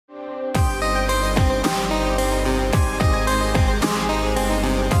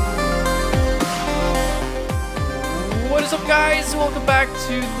guys, welcome back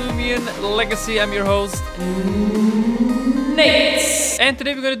to Loomian Legacy. I'm your host, Naits. And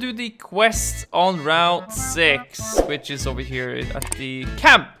today we're gonna do the quest on Route 6, which is over here at the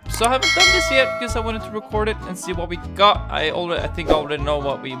camp. So I haven't done this yet because I wanted to record it and see what we got. I think I already know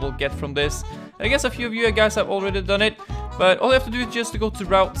what we will get from this. I guess a few of you guys have already done it, but all you have to do is just to go to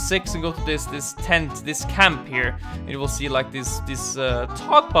Route 6 and go to this tent, this camp here, and you will see like this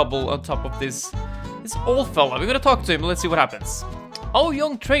talk bubble on top of this old fella. We're gonna talk to him. Let's see what happens. Oh,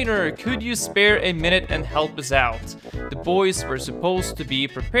 young trainer, could you spare a minute and help us out? The boys were supposed to be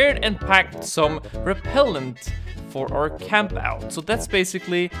prepared and packed some repellent for our camp out. So that's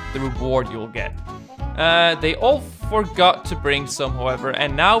basically the reward you'll get. They all forgot to bring some, however,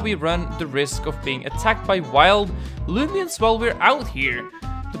 and now we run the risk of being attacked by wild Loomians while we're out here.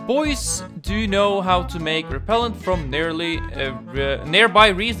 The boys do know how to make repellent from nearby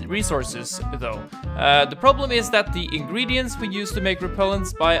resources, though. The problem is that the ingredients we use to make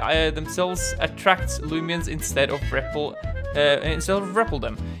repellents by themselves attract Loomians instead of repel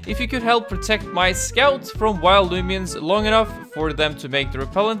them. If you could help protect my scouts from wild Loomians long enough for them to make the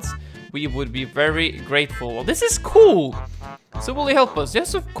repellents, we would be very grateful. Well, this is cool. So will you help us?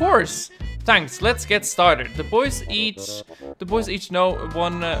 Yes, of course. Thanks. Let's get started. The boys each know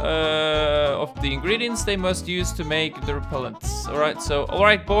one of the ingredients they must use to make the repellents. All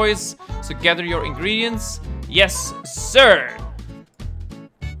right, boys. So gather your ingredients. Yes, sir.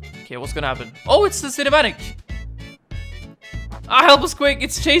 Okay, what's gonna happen? Oh, it's the cinematic. Ah, help us quick!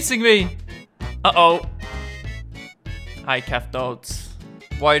 It's chasing me. Uh-oh. Hi, calf notes.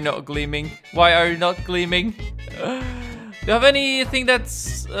 Why not gleaming? Why are you not gleaming? Do you have anything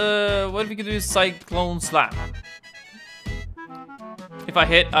that's what we can do is cyclone slam? If I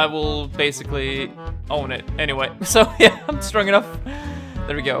hit, I will basically own it. Anyway, so yeah, I'm strong enough.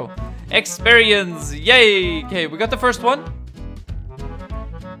 There we go. Experience, yay! Okay, we got the first one.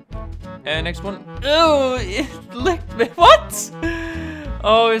 And next one. Oh, it licked me. What?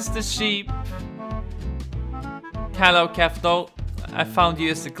 Oh, it's the sheep. Hello, calf note. I found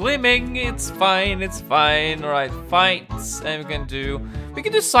you as a gleaming. It's fine, it's fine. Alright, fights. And we can do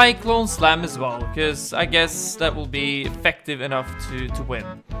cyclone slam as well, because I guess that will be effective enough to win.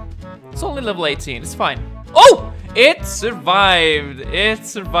 It's only level 18, it's fine. Oh! It survived. It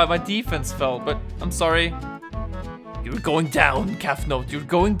survived. My defense fell, but I'm sorry. You're going down, calf note. You're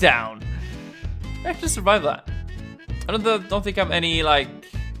going down. I actually survived that. I don't think I have any like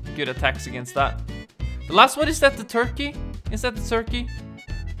good attacks against that. The last one, is that the turkey? Is that the turkey?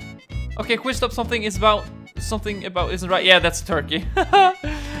 Okay, quick stop. Something about isn't right. Yeah, that's turkey.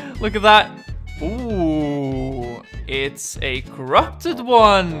 Look at that. Ooh, it's a corrupted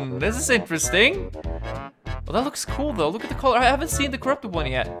one. This is interesting. Oh, that looks cool though. Look at the color. I haven't seen the corrupted one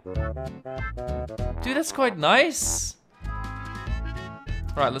yet. Dude, that's quite nice.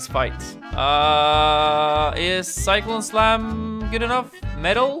 All right, let's fight. Is Cyclone Slam good enough?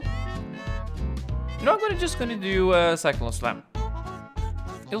 Metal? You know, I'm just gonna do Cyclone Slam.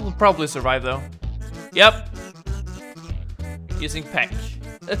 It'll probably survive though. Yep. Using Peck.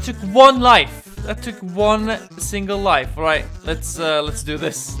 That took one life. That took one single life. All right, let's do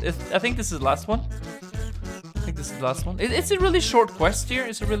this. I think this is the last one. It's a really short quest here.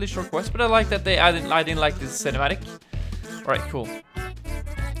 It's a really short quest, but I like that I didn't like this cinematic. All right, cool.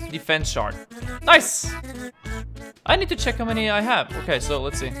 Defense shard. Nice. I need to check how many I have. Okay, so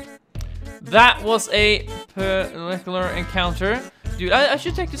let's see. That was a particular encounter. Dude, I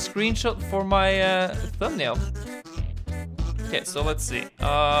should take a screenshot for my thumbnail. Okay, so let's see.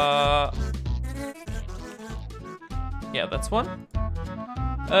 Yeah, that's one.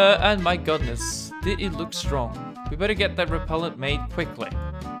 And my goodness, did it look strong. We better get that repellent made quickly.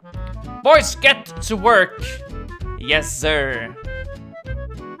 Boys, get to work. Yes, sir.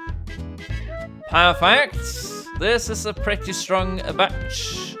 Perfect. This is a pretty strong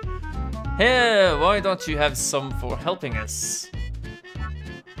batch. Here, why don't you have some for helping us?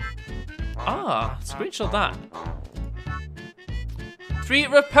 Ah, screenshot that. 3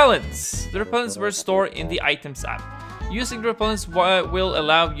 repellents. The repellents were stored in the items app. Using the repellents will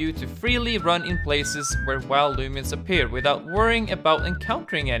allow you to freely run in places where wild Loomians appear without worrying about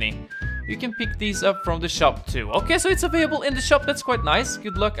encountering any. You can pick these up from the shop too. Okay, so it's available in the shop. That's quite nice.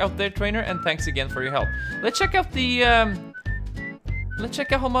 Good luck out there, trainer, and thanks again for your help. Let's check out the let's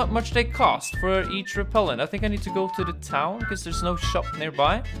check out how much they cost for each repellent. I think I need to go to the town because there's no shop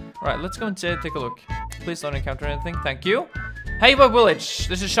nearby. All right, let's go and take a look. Please don't encounter anything. Thank you. Hey, my village.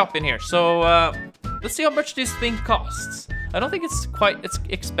 There's a shop in here. So let's see how much this thing costs. I don't think it's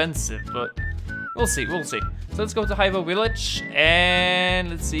expensive, but we'll see. So let's go to Hivo Village and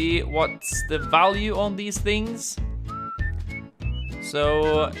let's see what's the value on these things.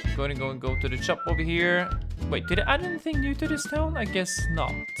 So, going to go to the shop over here. Wait, did it add anything new to this town? I guess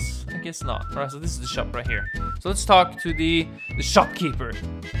not. I guess not. Alright, so this is the shop right here. So let's talk to the shopkeeper.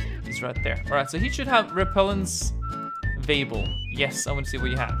 He's right there. Alright, so he should have repellents available. Yes, I want to see what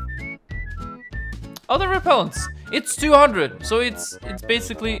you have. Other repellents. It's 200, so it's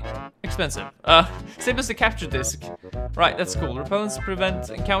basically expensive. Same as the capture disc. Right, that's cool. Repellents prevent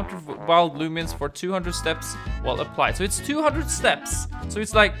encounter wild Loomians for 200 steps while applied. So it's 200 steps. So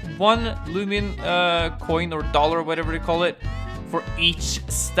it's like 1 Loomian coin or dollar, or whatever they call it, for each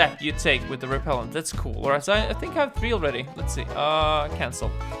step you take with the repellent. That's cool. Alright, so I think I have 3 already. Let's see.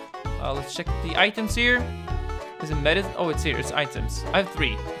 Cancel. Let's check the items here. Is it medicine? Oh, it's here. It's items. I have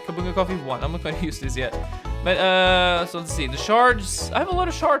 3. Kabunga coffee 1. I'm not going to use this yet. But, so let's see. The shards. I have a lot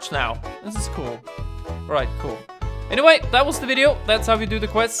of shards now. This is cool. Alright, cool. Anyway, that was the video. That's how we do the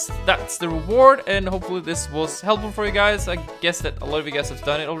quests. That's the reward. And hopefully this was helpful for you guys. I guess that a lot of you guys have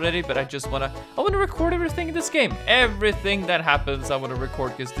done it already. But I want to record everything in this game. Everything that happens, I want to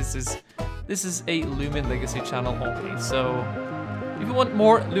record. Because this is a Loomian Legacy channel only. So if you want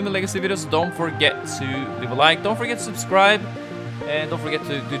more Loomian Legacy videos, don't forget to leave a like. Don't forget to subscribe. And don't forget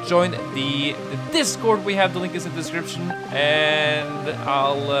to join the Discord. We have the link is in the description. And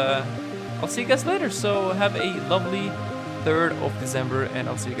I'll see you guys later. So have a lovely 3rd of December. And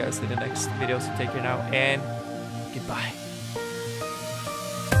I'll see you guys in the next video. So take care now and goodbye.